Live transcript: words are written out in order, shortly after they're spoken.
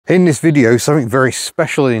In this video, something very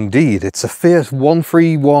special indeed. It's a Fiat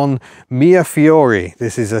 131 Mirafiori.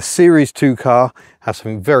 This is a Series 2 car, has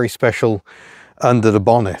something very special under the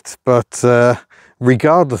bonnet. But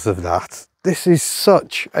regardless of that, this is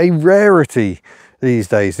such a rarity these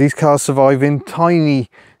days. These cars survive in tiny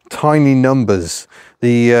numbers.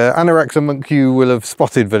 The Anorex among you will have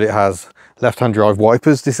spotted that it has left-hand drive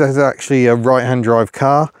wipers. This is actually a right-hand drive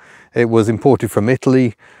car. It was imported from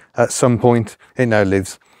Italy at some point. It now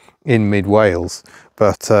lives in mid-Wales,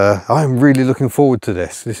 but I'm really looking forward to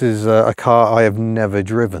this. This is a car I have never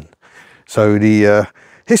driven. So the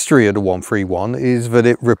history of the 131 is that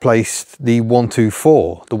it replaced the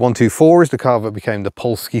 124. The 124 is the car that became the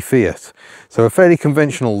Polski Fiat. So a fairly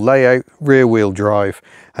conventional layout, rear-wheel drive,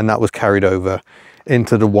 and that was carried over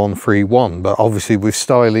into the 131, but obviously with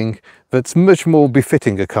styling that's much more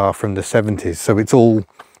befitting a car from the 70s. So it's all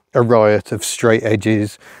a riot of straight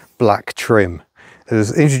edges, black trim. It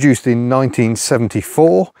was introduced in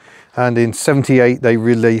 1974, and in 78 they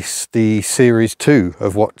released the Series 2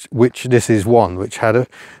 of which this is one, which had a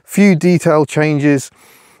few detail changes,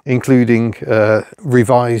 including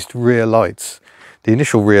revised rear lights. The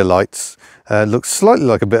initial rear lights looked slightly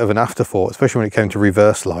like a bit of an afterthought, especially when it came to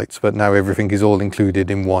reverse lights, but now everything is all included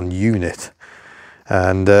in one unit.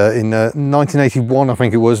 And in 1981, I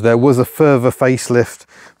think it was, there was a further facelift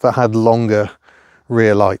that had longer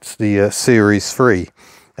rear lights, the Series 3.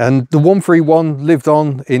 And the 131 lived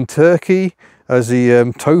on in Turkey as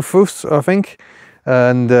the Tofus, I think,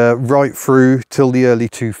 and right through till the early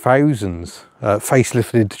 2000s,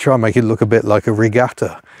 facelifted to try and make it look a bit like a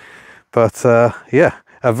regatta. But yeah,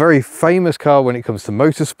 a very famous car when it comes to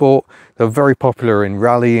motorsport. They're very popular in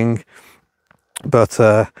rallying, but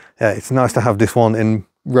yeah, it's nice to have this one in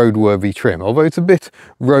roadworthy trim, although it's a bit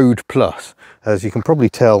road plus, as you can probably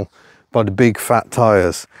tell by the big fat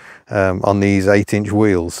tires on these 8-inch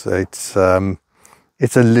wheels. It's a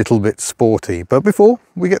little bit sporty. But before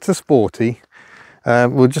we get to sporty,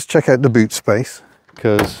 we'll just check out the boot space,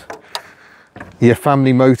 because your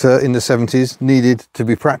family motor in the 70s needed to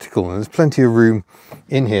be practical, and there's plenty of room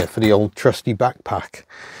in here for the old trusty backpack.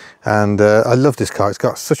 And I love this car. It's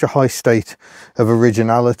got such a high state of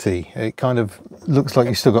originality. It kind of looks like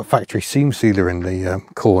you've still got factory seam sealer in the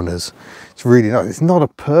corners. It's really nice. It's not a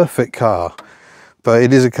perfect car, but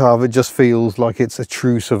it is a car that just feels like it's a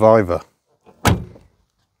true survivor.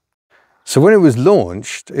 So when it was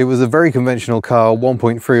launched, it was a very conventional car,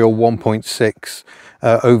 1.3 or 1.6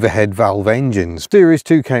 overhead valve engines. Series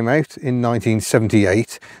 2 came out in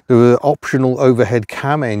 1978. There were optional overhead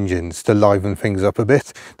cam engines to liven things up a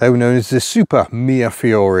bit. They were known as the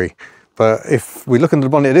Supermiafiori. But if we look under the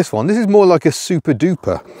bonnet of this one, this is more like a super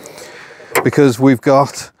duper, because we've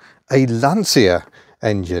got a Lancia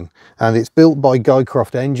engine, and it's built by Guy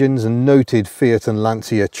Croft Engines, a noted Fiat and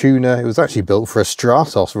Lancia tuner. It was actually built for a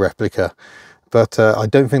Stratos replica, but I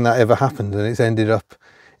don't think that ever happened, and it's ended up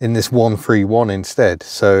in this 131 instead.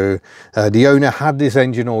 So the owner had this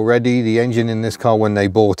engine already. The engine in this car when they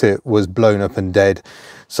bought it was blown up and dead,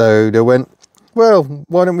 so they went, well,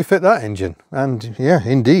 why don't we fit that engine? And yeah,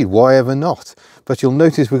 indeed, why ever not? But you'll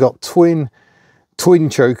notice we've got twin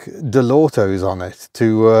choke Dell'Ortos on it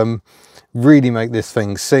to really make this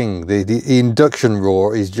thing sing. The induction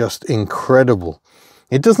roar is just incredible.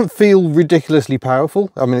 It doesn't feel ridiculously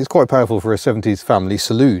powerful. I mean, it's quite powerful for a 70s family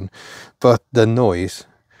saloon, but the noise,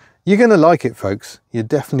 you're going to like it, folks. You're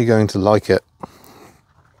definitely going to like it.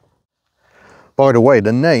 By the way,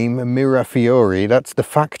 the name Mirafiori, that's the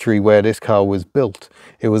factory where this car was built.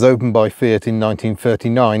 It was opened by Fiat in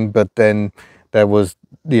 1939, but then there was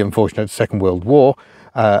the unfortunate Second World War.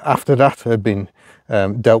 After that had been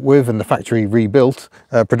dealt with and the factory rebuilt,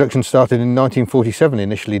 production started in 1947,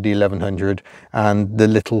 initially the 1100 and the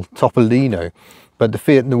little Topolino. But the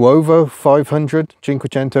Fiat Nuovo 500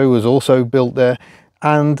 Cinquecento was also built there,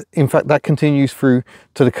 and in fact that continues through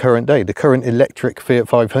to the current day. The current electric Fiat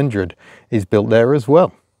 500 is built there as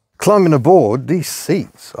well. Climbing aboard, these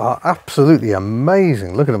seats are absolutely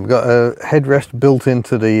amazing. Look at them. We've got a headrest built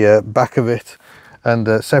into the back of it,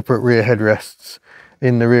 and separate rear headrests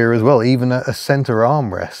in the rear as well, even a center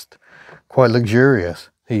armrest. Quite luxurious.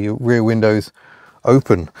 The rear windows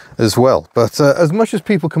open as well. But as much as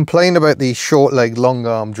people complain about the short leg, long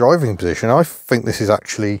arm driving position, I think this is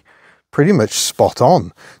actually pretty much spot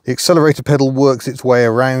on. The accelerator pedal works its way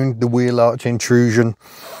around the wheel arch intrusion.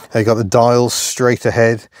 You got the dials straight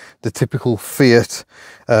ahead, the typical Fiat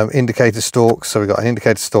indicator stalk. So we've got an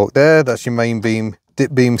indicator stalk there, that's your main beam,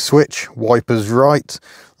 dip beam switch, wipers right,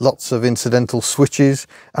 lots of incidental switches,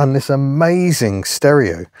 and this amazing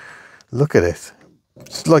stereo. Look at it.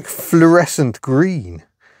 It's like fluorescent green.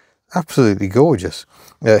 absolutely gorgeous.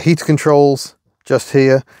 Heater controls just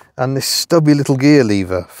here, and this stubby little gear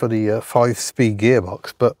lever for the 5-speed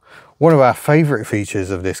gearbox. But one of our favourite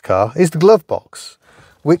features of this car is the glove box,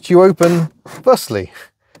 which you open thusly.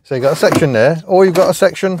 So you've got a section there, or you've got a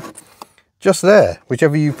section just there,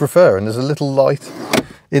 whichever you prefer, and there's a little light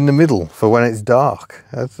in the middle for when it's dark.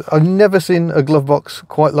 I've never seen a glove box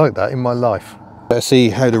quite like that in my life. Let's see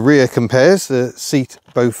how the rear compares. The seat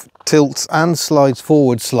both tilts and slides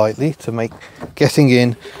forward slightly to make getting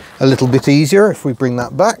in a little bit easier if we bring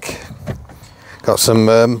that back. Got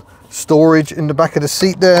some storage in the back of the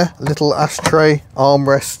seat there, a little ashtray,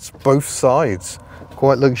 armrests both sides,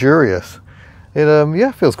 quite luxurious. It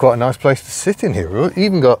yeah, feels quite a nice place to sit in here. We've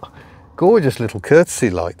even got gorgeous little courtesy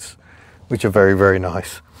lights, which are very, very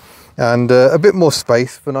nice. And a bit more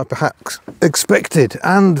space than I perhaps expected.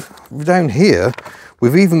 And down here,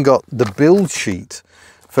 we've even got the build sheet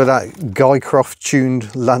for that Guy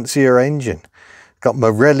Croft-tuned Lancia engine. Got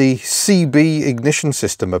Marelli CB ignition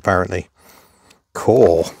system, apparently.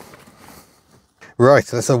 Cool. Right,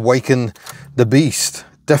 let's awaken the beast.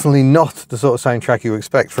 Definitely not the sort of soundtrack you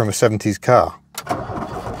expect from a 70s car.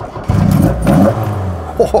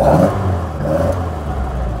 Oh.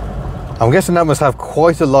 I'm guessing that must have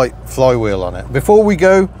quite a light flywheel on it. Before we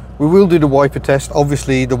go, we will do the wiper test.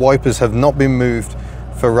 Obviously, the wipers have not been moved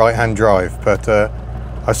for right-hand drive, but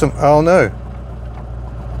oh no.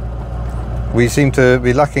 We seem to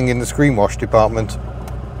be lacking in the screen wash department.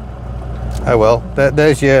 Oh well,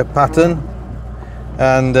 there's your pattern.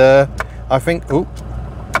 And I think, oh,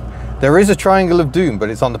 there is a triangle of doom,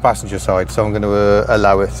 but it's on the passenger side, so I'm going to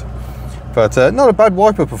allow it. But not a bad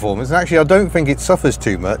wiper performance. And actually, I don't think it suffers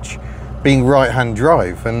too much, being right-hand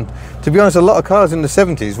drive. And to be honest, a lot of cars in the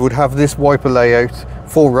 70s would have this wiper layout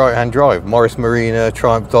for right-hand drive. Morris Marina,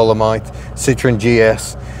 Triumph Dolomite, Citroen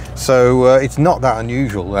GS. So it's not that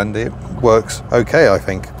unusual, and it works okay, I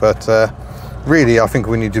think. But really, I think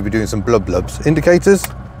we need to be doing some blubs. Indicators.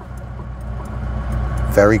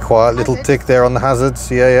 Very quiet little tick there on the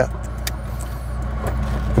hazards. Yeah.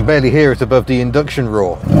 You can barely hear it above the induction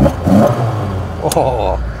roar.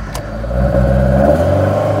 Oh.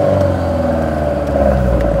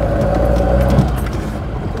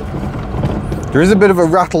 There is a bit of a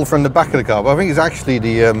rattle from the back of the car, but I think it's actually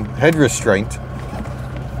the head restraint.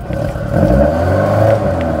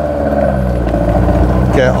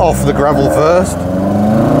 Get off the gravel first.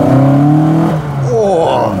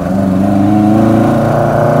 Oh.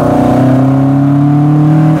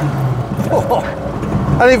 Oh.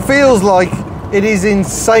 And it feels like it is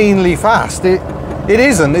insanely fast. It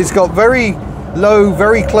isn't. It's got very low,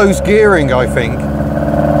 very close gearing, I think.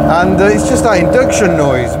 And it's just that induction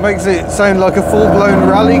noise makes it sound like a full-blown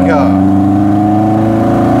rally car.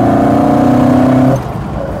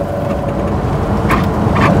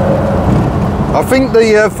 I think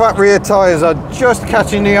the fat rear tyres are just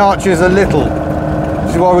catching the arches a little.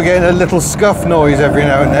 This is why we're getting a little scuff noise every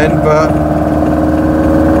now and then, but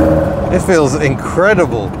it feels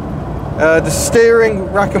incredible. The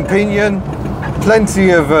steering, rack and pinion,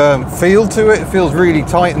 plenty of feel to it. It feels really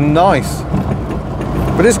tight and nice.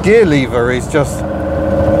 But this gear lever is just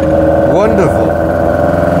wonderful.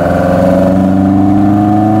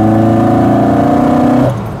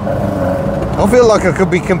 I feel like I could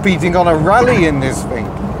be competing on a rally in this thing.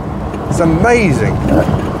 It's amazing.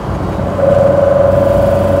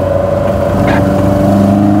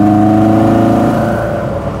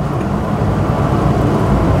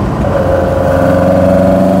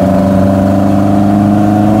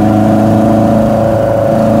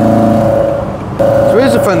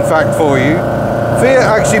 Fun fact for you, Fiat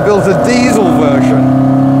actually built a diesel version.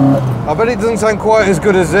 I bet it doesn't sound quite as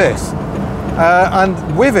good as this. And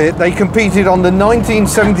with it, they competed on the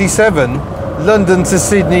 1977 London to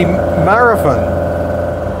Sydney Marathon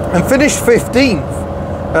and finished 15th,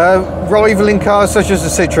 rivaling cars such as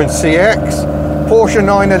the Citroen CX, Porsche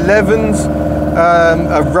 911s,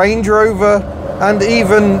 a Range Rover, and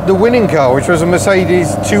even the winning car, which was a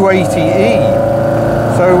Mercedes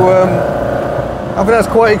 280e. So I think that's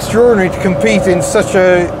quite extraordinary to compete in such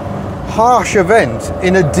a harsh event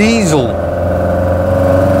in a diesel.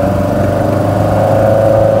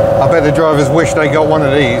 I bet the drivers wish they got one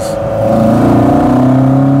of these.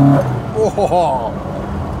 Oh.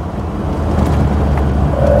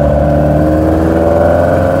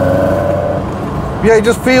 Yeah, it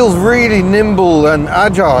just feels really nimble and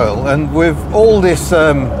agile, and with all this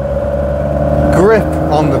grip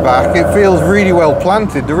on the back, it feels really well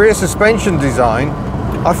planted. The rear suspension design,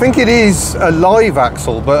 I think it is a live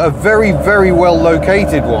axle, but a very, very well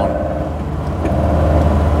located one.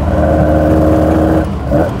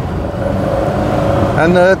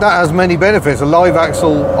 And that has many benefits. A live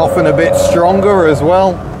axle often a bit stronger as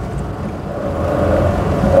well.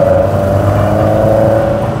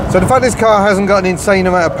 So the fact this car hasn't got an insane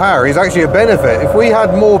amount of power is actually a benefit. If we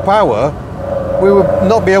had more power, we would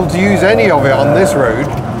not be able to use any of it on this road.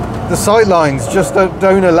 The sightlines just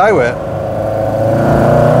don't allow it.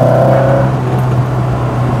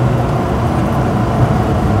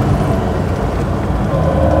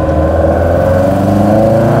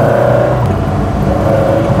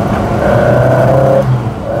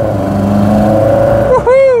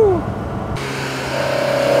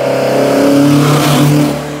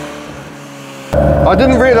 I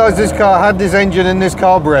didn't realise this car had this engine and this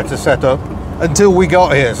carburettor set up until we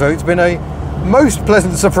got here, so it's been a most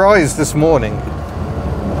pleasant surprise this morning.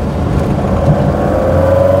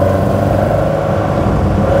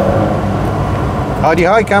 Howdy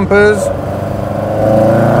hi campers!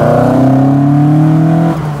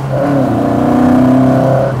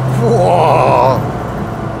 Whoa.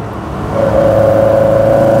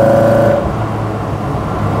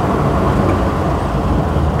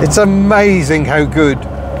 It's amazing how good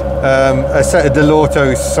a set of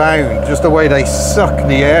Dell'Ortos sound, just the way they suck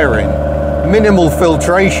the air in. Minimal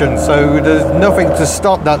filtration, so there's nothing to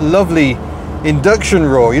stop that lovely induction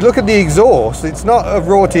roar. You look at the exhaust, it's not a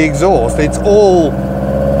rorty exhaust, it's all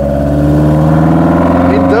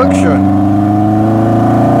induction.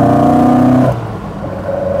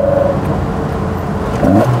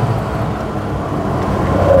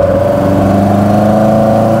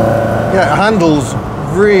 Yeah, it handles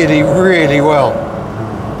really, really well.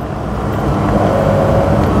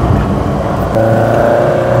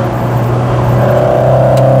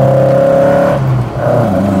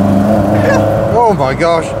 Oh my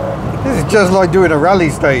gosh, this is just like doing a rally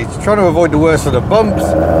stage, trying to avoid the worst of the bumps.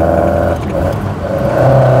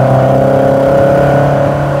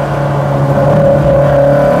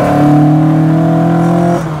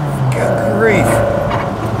 Good grief.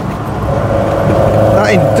 That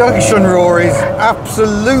induction roar is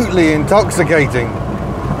absolutely intoxicating.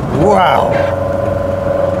 Wow.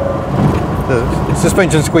 The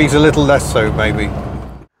suspension squeeze a little less so maybe.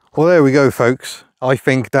 Well, there we go folks. I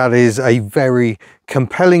think that is a very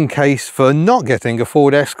compelling case for not getting a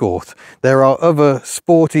Ford Escort. There are other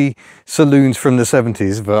sporty saloons from the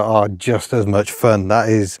 70s that are just as much fun. That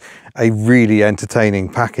is a really entertaining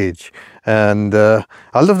package. And I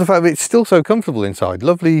love the fact that it's still so comfortable inside.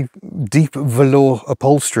 Lovely deep velour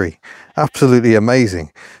upholstery. Absolutely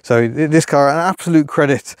amazing. So this car, an absolute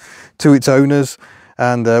credit to its owners.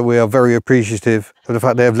 And we are very appreciative of the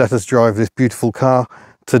fact they have let us drive this beautiful car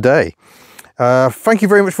today. Thank you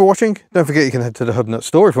very much for watching. Don't forget you can head to the Hubnut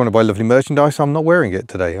store if you want to buy lovely merchandise. I'm not wearing it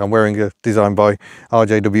today. I'm wearing a design by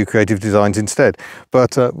RJW Creative Designs instead.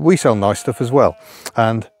 But we sell nice stuff as well.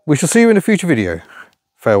 And we shall see you in a future video.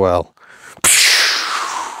 Farewell.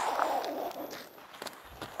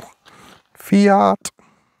 Fiat.